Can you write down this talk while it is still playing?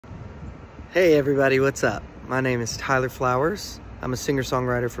Hey everybody, what's up? My name is Tyler Flowers. I'm a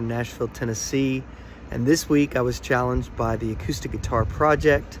singer-songwriter from Nashville, Tennessee, and this week I was challenged by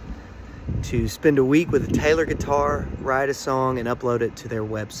The-Acoustic-Guitar-Project to spend a week with a Taylor guitar, write a song, and upload it to their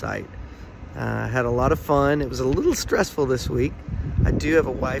website. I had a lot of fun. It was a little stressful this week. I do have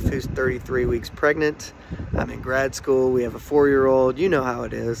a wife who's 33 weeks pregnant. I'm in grad school. We have a 4-year-old. You know how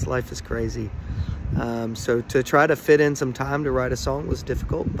it is. Life is crazy. So to try to fit in some time to write a song was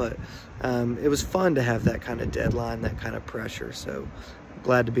difficult, but it was fun to have that kind of deadline, that kind of pressure. So I'm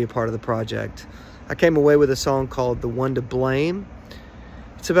glad to be a part of the project. I came away with a song called The One to Blame.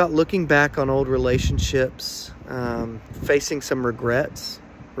 It's about looking back on old relationships, facing some regrets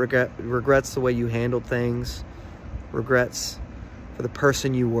the way you handled things, regrets for the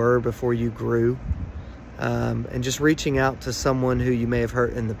person you were before you grew, and just reaching out to someone who you may have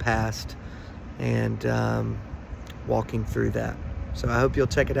hurt in the past and walking through that. So I hope you'll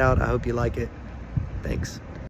check it out. I hope you like it. Thanks.